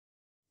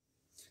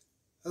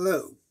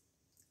Hello.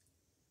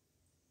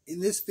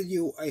 In this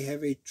video I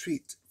have a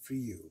treat for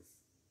you.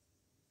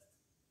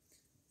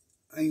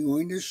 I'm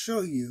going to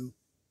show you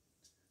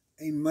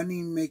a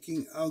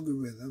money-making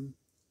algorithm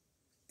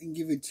and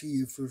give it to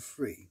you for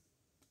free.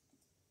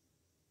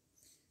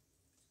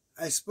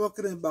 I've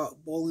spoken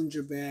about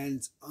Bollinger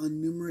Bands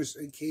on numerous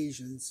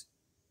occasions,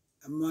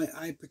 and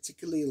I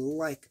particularly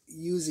like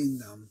using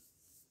them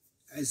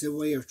as a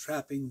way of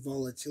trapping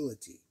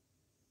volatility.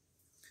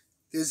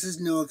 This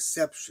is no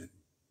exception.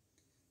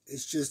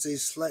 It's just a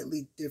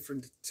slightly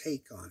different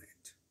take on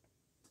it.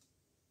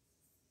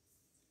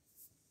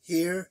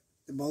 Here,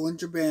 the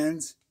Bollinger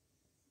Bands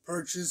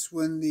purchase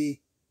when the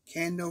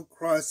candle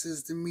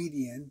crosses the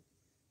median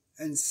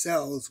and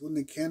sells when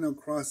the candle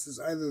crosses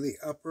either the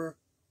upper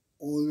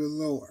or the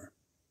lower.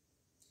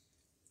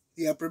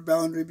 The upper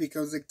boundary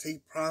becomes a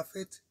take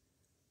profit.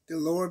 The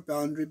lower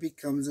boundary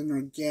becomes an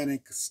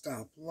organic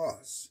stop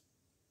loss.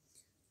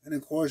 And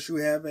of course you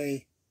have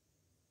a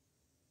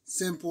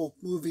simple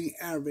moving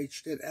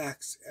average that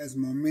acts as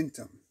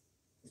momentum.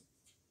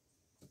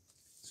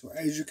 So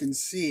as you can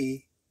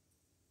see,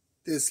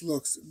 this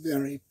looks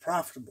very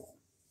profitable.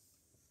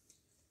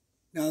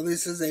 Now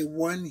this is a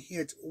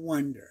one-hit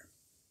wonder.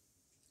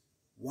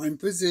 One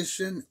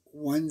position,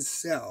 one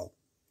sell.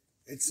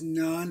 It's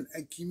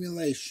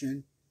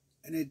non-accumulation,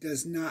 and it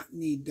does not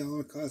need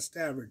dollar cost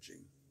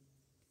averaging.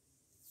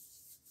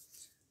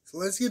 So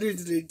let's get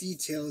into the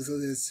details of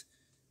this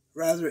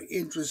rather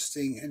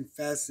interesting and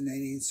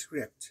fascinating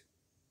script,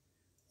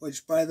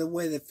 which, by the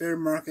way, the fair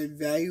market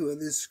value of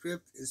this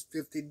script is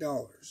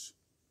 $50.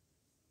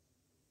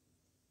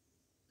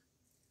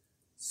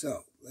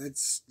 So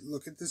let's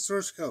look at the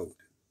source code.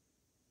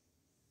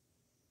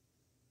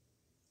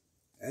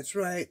 That's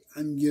right,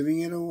 I'm giving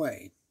it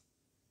away.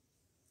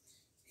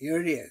 Here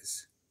it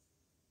is.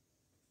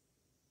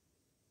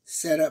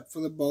 Setup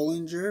for the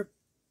Bollinger,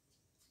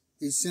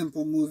 the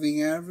simple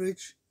moving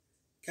average,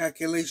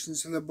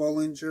 calculations for the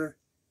Bollinger,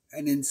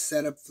 and then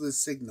setup for the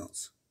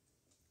signals.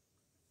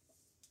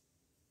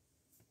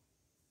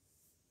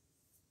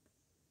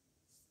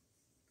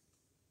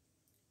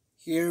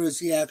 Here is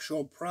the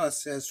actual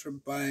process for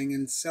buying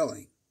and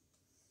selling.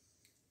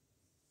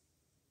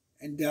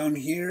 And down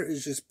here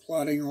is just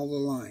plotting all the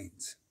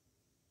lines.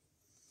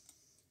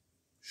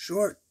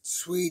 Short,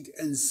 sweet,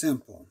 and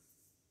simple.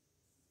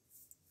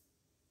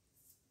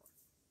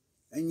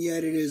 And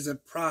yet it is a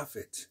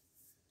profit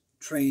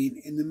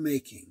train in the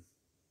making.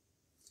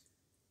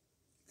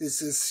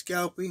 This is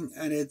scalping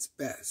at its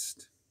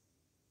best.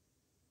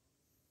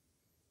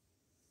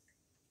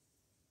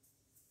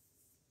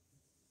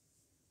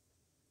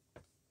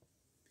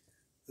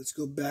 Let's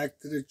go back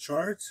to the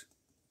chart.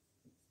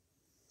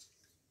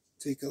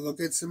 Take a look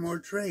at some more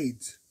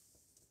trades.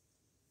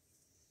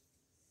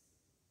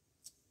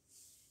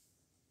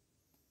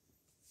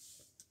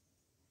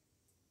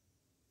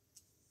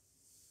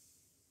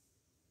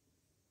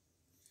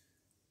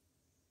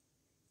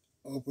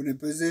 Open a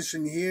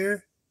position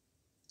here,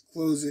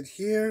 close it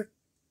here,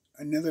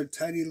 another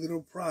tiny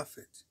little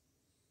profit.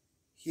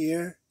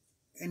 Here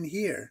and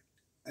here,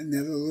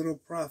 another little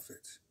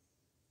profit.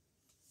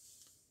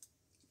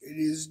 It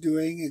is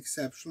doing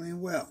exceptionally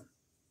well.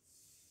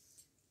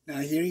 Now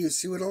here you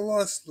see what a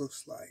loss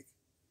looks like.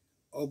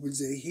 Opens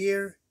it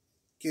here,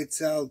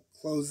 gets out,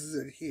 closes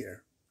it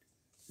here.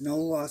 No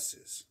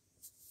losses.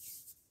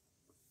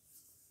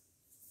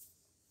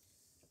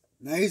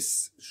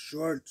 Nice,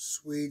 short,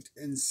 sweet,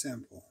 and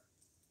simple.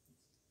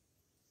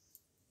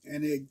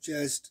 And it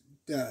just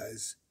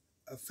does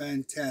a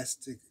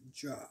fantastic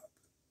job.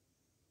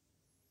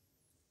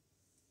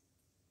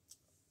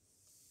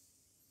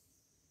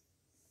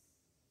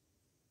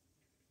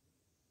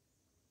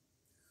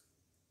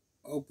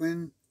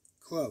 Open,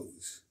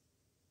 close.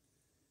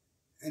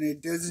 And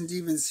it doesn't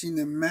even seem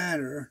to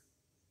matter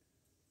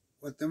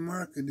what the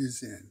market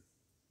is in.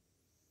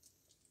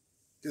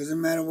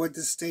 Doesn't matter what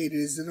the state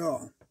is at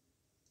all.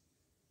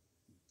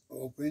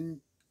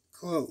 Open,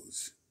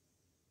 close.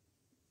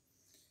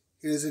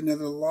 Here's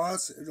another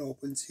loss. It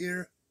opens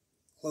here,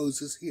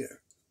 closes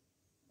here.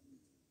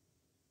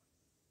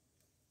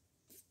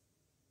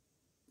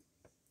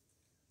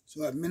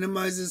 So it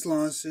minimizes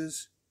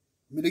losses,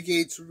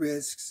 mitigates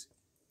risks,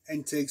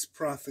 and takes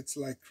profits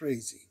like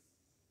crazy.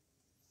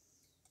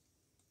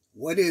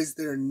 What is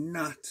there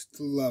not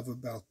to love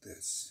about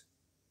this?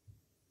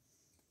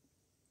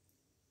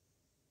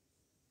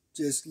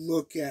 Just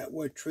look at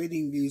what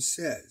TradingView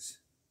says.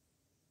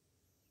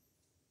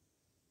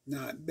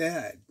 Not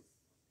bad.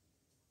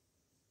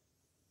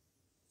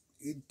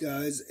 It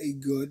does a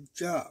good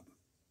job.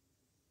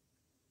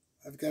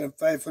 I've got a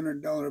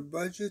 $500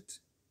 budget,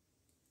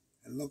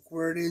 and look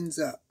where it ends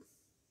up.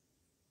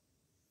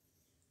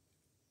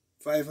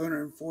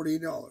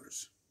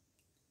 $540.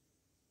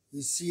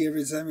 You see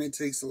every time it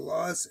takes a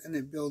loss and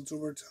it builds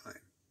over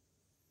time.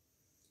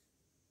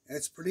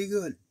 That's pretty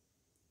good.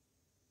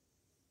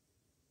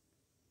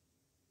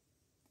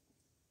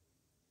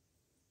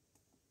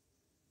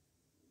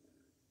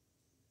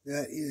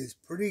 That is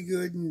pretty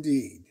good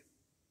indeed.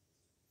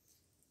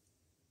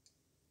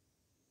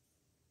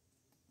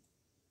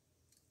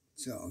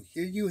 So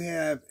here you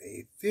have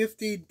a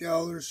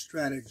 $50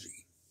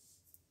 strategy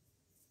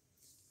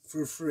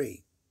for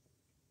free.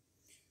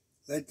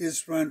 Let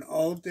this run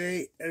all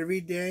day,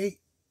 every day,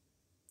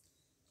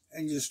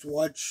 and just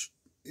watch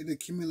it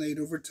accumulate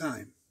over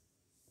time.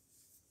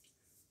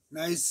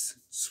 Nice,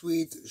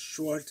 sweet,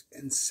 short,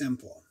 and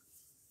simple.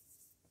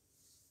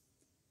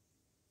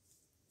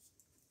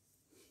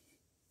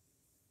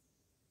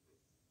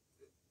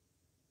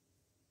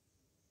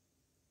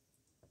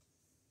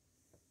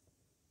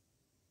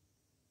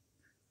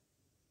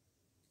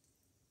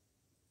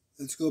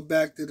 Let's go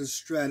back to the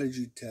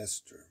strategy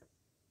tester.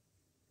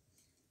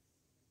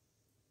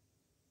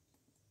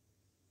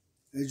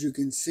 As you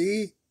can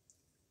see,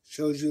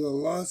 shows you the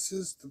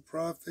losses, the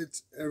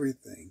profits,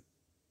 everything.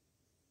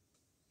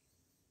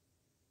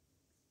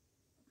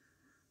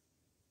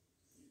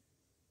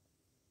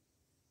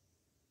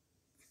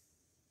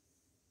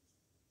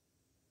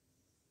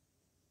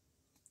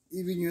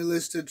 Even your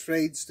list of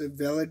trades to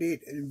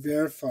validate and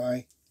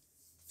verify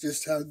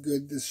just how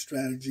good this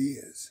strategy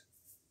is.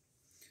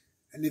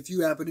 And if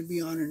you happen to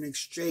be on an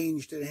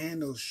exchange that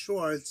handles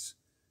shorts,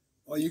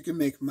 well, you can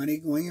make money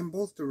going in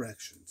both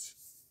directions.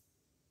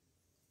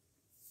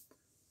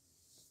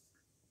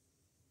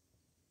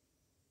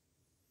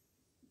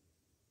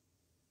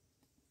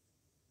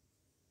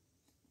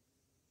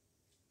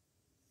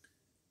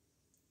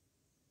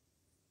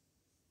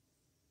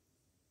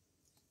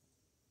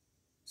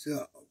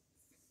 So,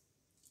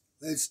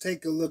 let's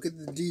take a look at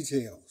the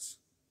details.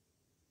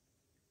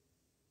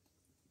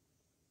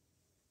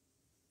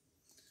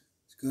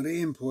 Let's go to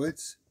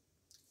inputs.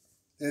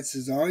 That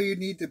says all you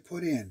need to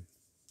put in.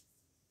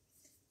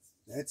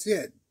 That's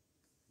it.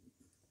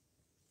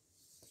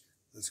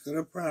 Let's go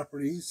to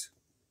properties.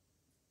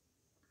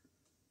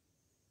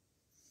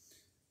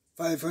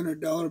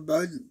 $500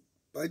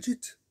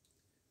 budget.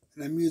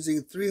 And I'm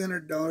using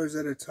 $300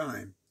 at a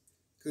time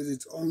because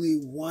it's only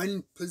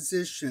one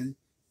position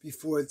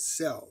before it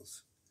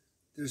sells.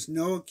 There's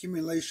no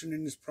accumulation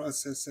in this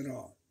process at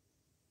all.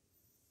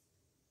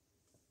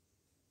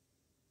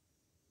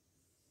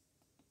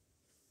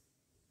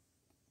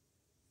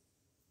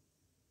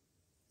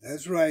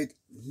 That's right,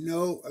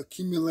 no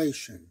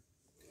accumulation.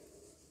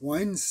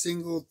 One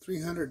single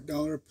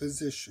 $300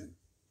 position.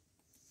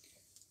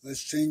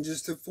 Let's change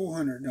this to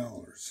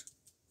 $400.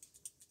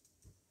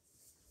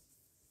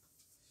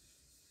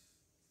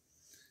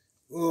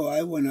 Oh,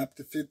 I went up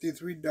to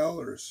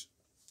 $53.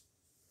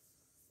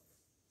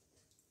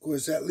 Of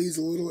course, that leaves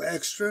a little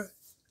extra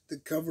to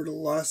cover the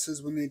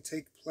losses when they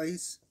take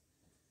place.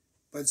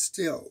 But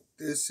still,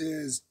 this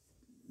is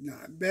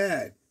not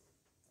bad.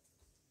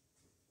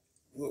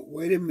 Well,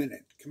 wait a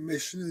minute.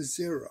 Commission is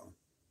 0.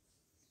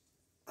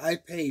 I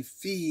pay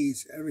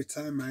fees every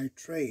time I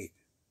trade.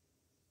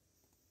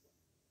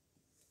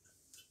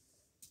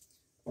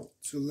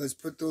 So let's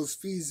put those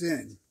fees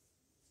in.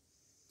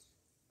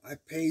 I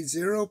pay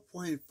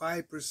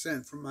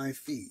 0.5% for my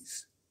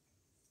fees.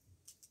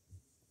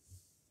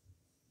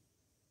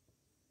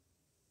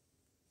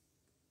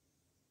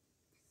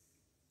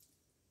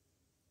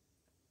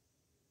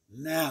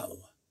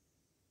 Now,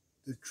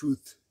 the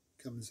truth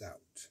comes out.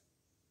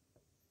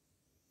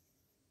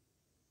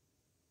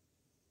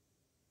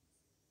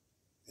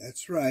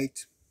 That's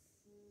right.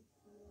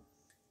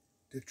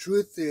 The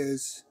truth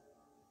is,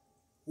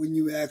 when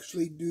you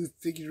actually do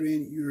figure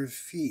in your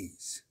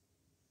fees,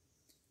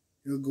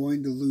 you're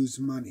going to lose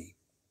money.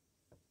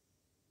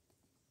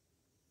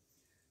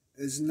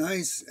 As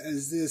nice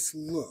as this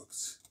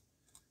looks,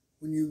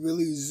 when you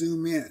really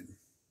zoom in,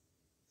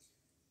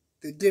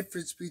 the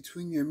difference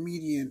between your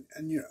median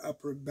and your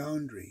upper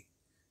boundary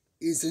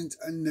isn't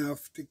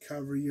enough to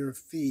cover your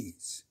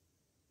fees,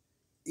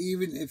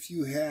 even if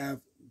you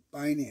have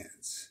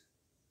Binance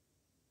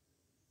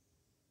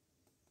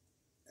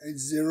at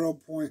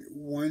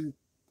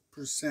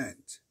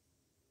 0.1%.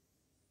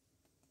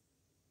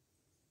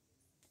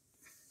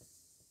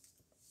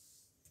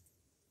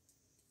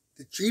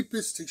 The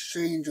cheapest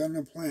exchange on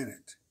the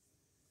planet,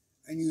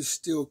 and you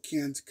still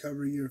can't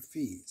cover your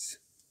fees.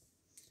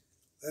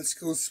 Let's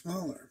go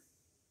smaller.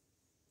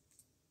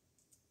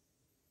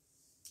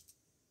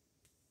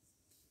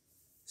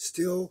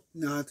 Still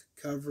not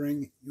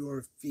covering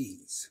your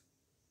fees.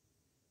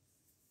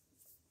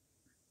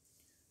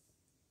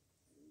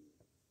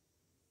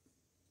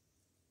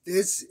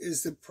 This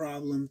is the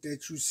problem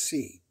that you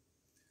see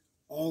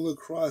all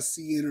across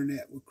the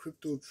internet with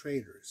crypto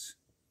traders.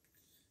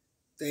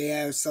 They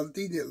have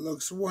something that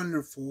looks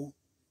wonderful.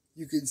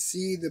 You can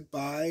see the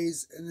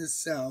buys and the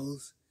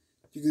sells.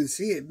 You can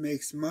see it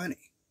makes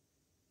money.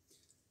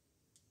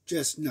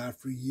 Just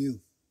not for you.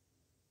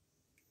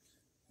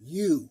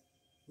 You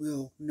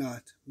will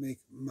not make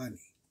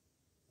money.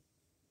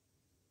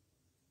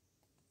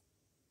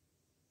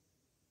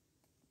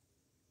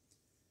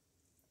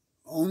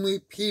 Only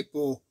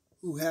people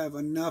who have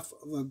enough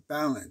of a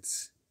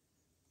balance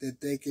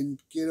that they can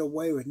get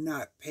away with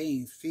not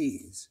paying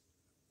fees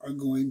are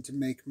going to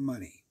make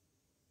money.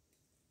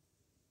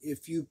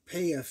 If you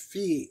pay a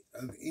fee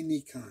of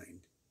any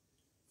kind,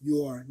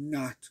 you are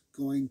not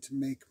going to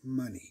make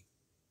money.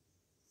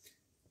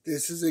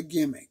 This is a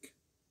gimmick.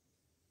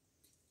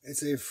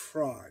 It's a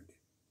fraud,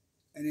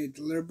 and it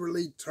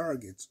deliberately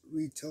targets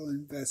retail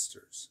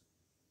investors.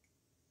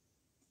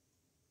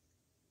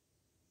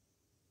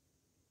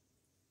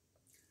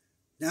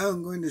 Now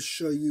I'm going to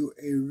show you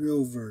a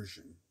real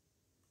version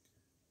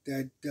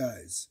that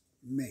does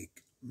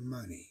make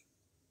money.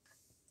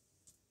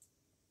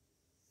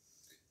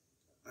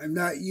 I'm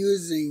not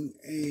using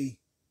a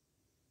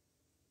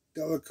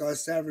dollar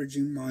cost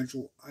averaging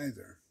module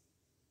either.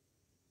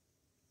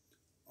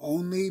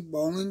 Only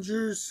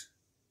Bollinger's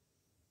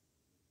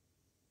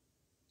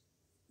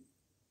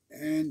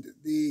and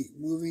the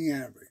moving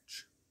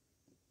average.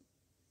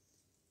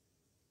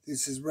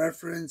 This is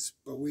reference,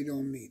 but we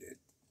don't need it.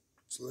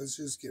 So let's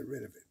just get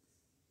rid of it.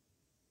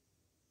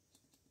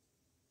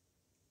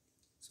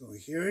 So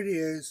here it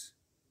is.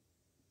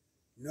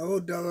 No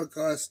dollar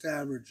cost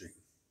averaging.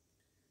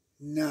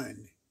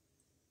 None.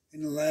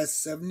 In the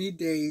last 70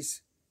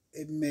 days,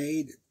 it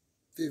made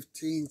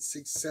 15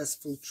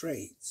 successful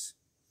trades.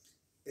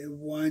 It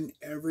won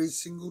every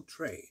single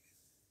trade.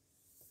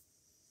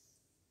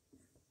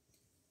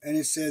 And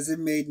it says it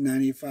made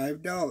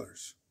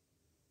 $95.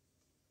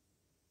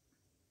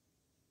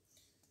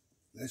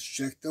 Let's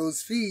check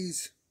those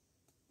fees.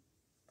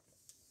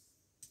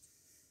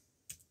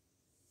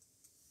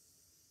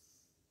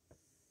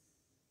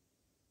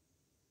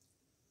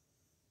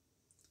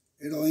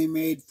 It only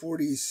made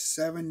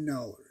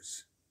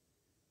 $47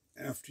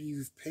 after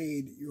you've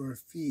paid your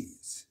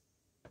fees.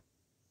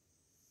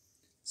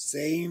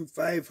 Same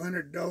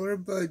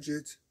 $500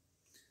 budget,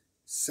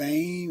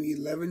 same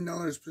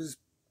 $11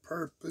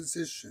 per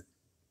position.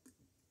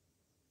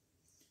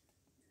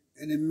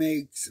 And it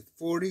makes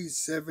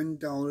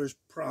 $47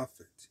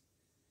 profit.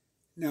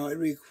 Now it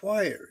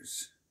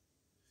requires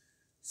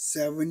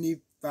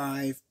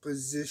 75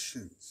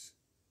 positions.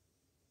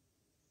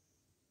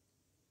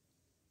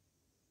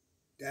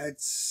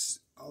 That's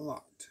a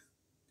lot,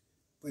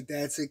 but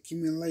that's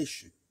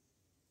accumulation.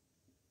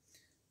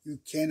 You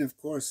can, of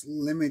course,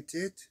 limit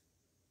it,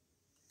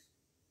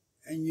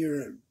 and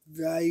your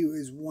value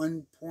is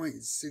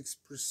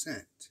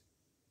 1.6%.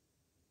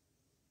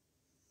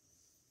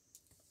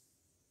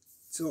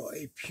 So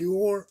a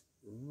pure,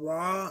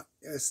 raw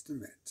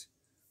estimate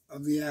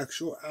of the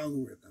actual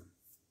algorithm.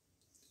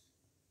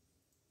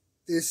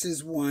 This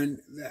is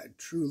one that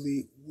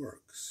truly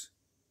works,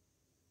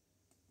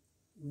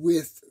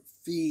 with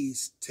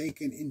fees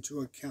taken into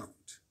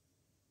account.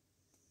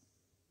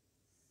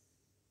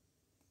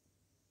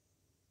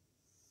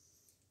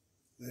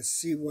 Let's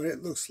see what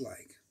it looks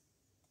like.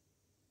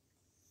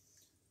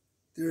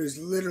 There is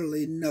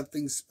literally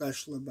nothing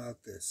special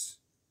about this.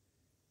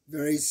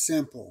 Very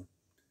simple,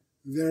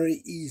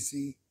 very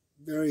easy,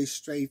 very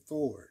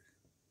straightforward.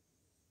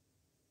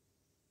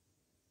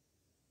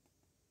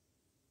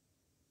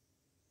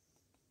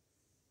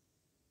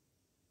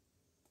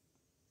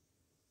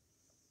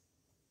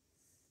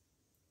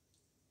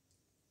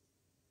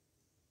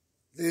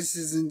 This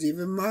isn't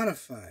even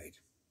modified.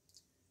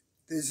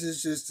 This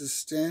is just a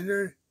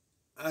standard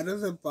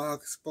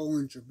out-of-the-box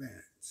Bollinger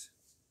Bands.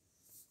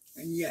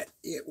 And yet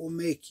it will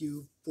make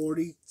you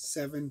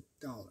 $47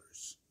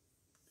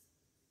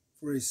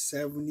 for a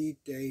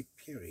 70-day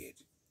period.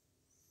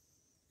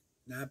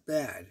 Not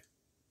bad.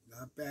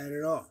 Not bad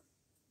at all.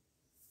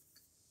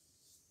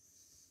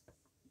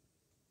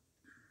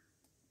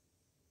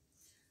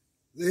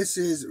 This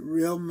is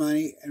real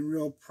money and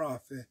real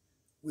profit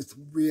with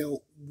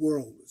real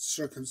world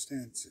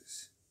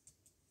circumstances.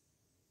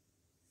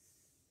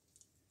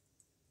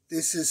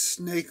 This is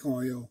snake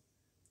oil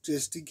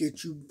just to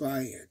get you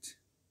buy it.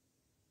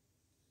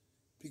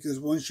 Because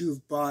once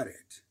you've bought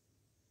it,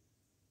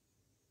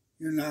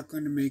 you're not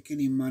going to make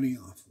any money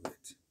off of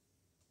it.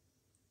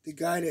 The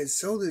guy that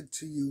sold it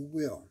to you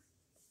will.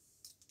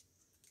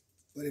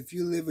 But if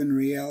you live in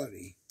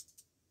reality,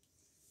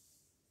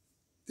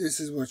 this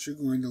is what you're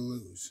going to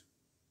lose.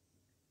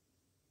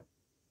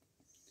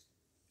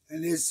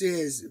 And this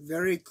is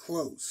very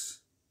close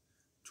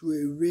to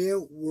a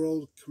real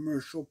world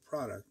commercial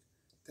product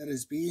that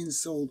is being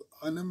sold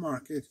on the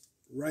market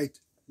right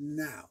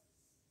now.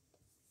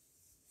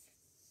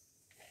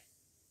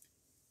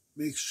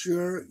 Make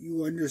sure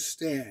you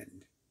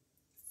understand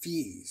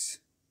fees.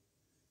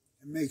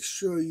 And make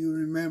sure you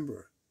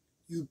remember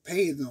you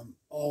pay them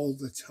all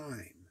the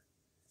time.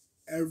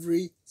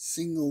 Every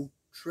single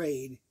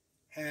trade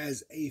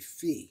has a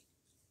fee.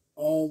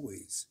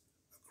 Always.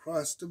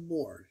 Across the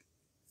board.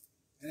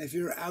 And if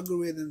your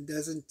algorithm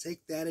doesn't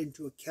take that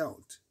into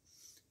account,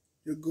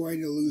 you're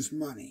going to lose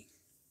money.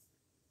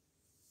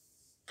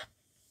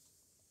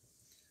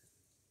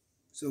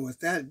 So with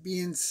that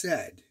being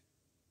said,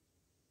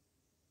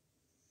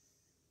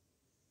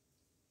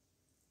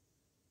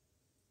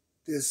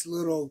 this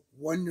little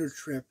wonder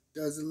trip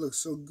doesn't look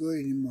so good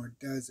anymore,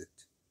 does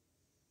it?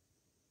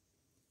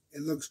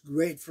 It looks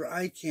great for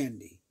eye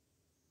candy,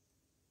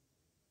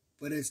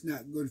 but it's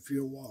not good for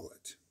your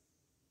wallet.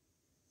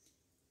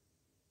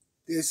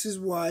 This is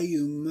why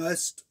you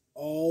must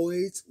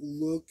always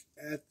look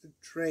at the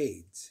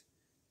trades.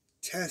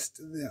 Test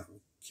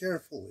them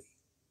carefully.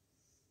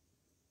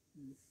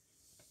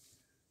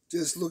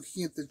 just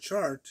looking at the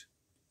chart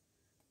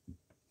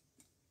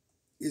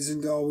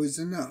isn't always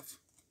enough.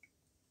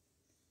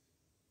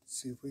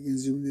 See if we can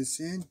zoom this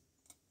in.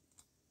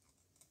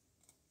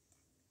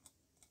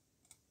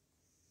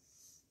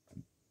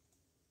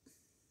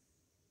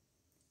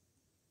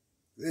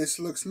 This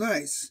looks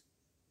nice.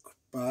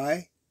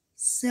 Buy,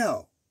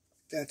 sell.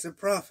 That's a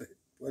profit.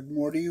 What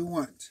more do you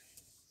want?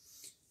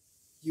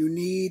 You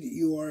need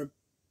your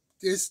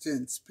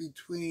distance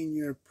between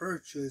your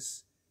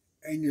purchase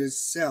and your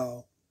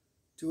sell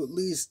to at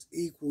least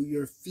equal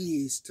your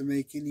fees to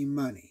make any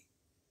money.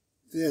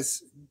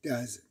 This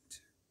doesn't.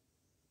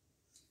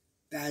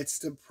 That's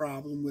the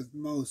problem with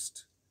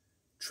most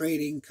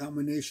trading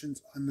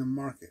combinations on the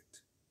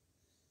market.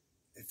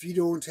 If you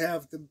don't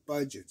have the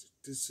budget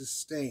to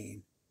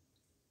sustain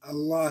a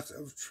lot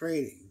of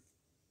trading,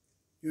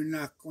 you're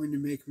not going to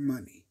make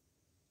money.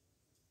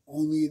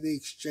 Only the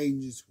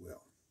exchanges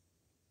will.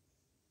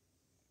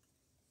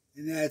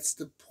 And that's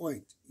the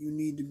point you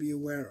need to be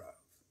aware of.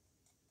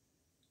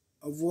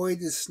 Avoid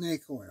the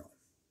snake oil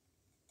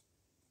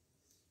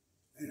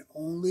and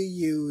only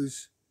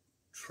use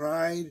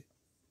tried,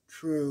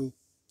 true,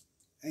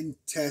 and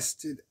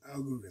tested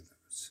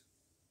algorithms.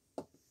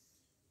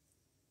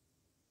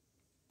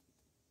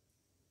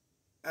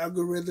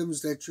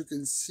 Algorithms that you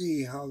can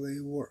see how they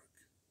work.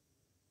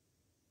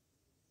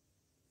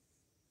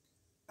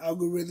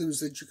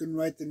 Algorithms that you can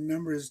write the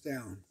numbers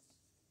down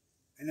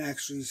and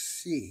actually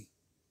see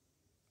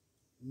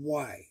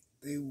why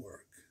they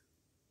work.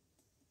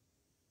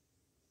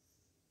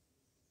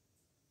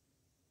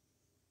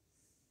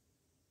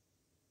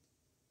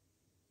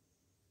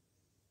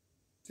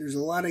 There's a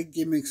lot of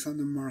gimmicks on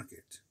the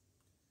market.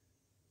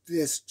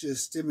 This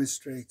just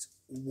demonstrates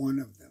one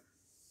of them.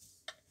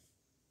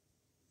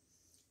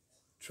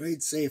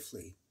 Trade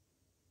safely.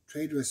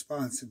 Trade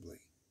responsibly.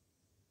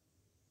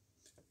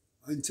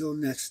 Until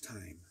next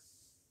time.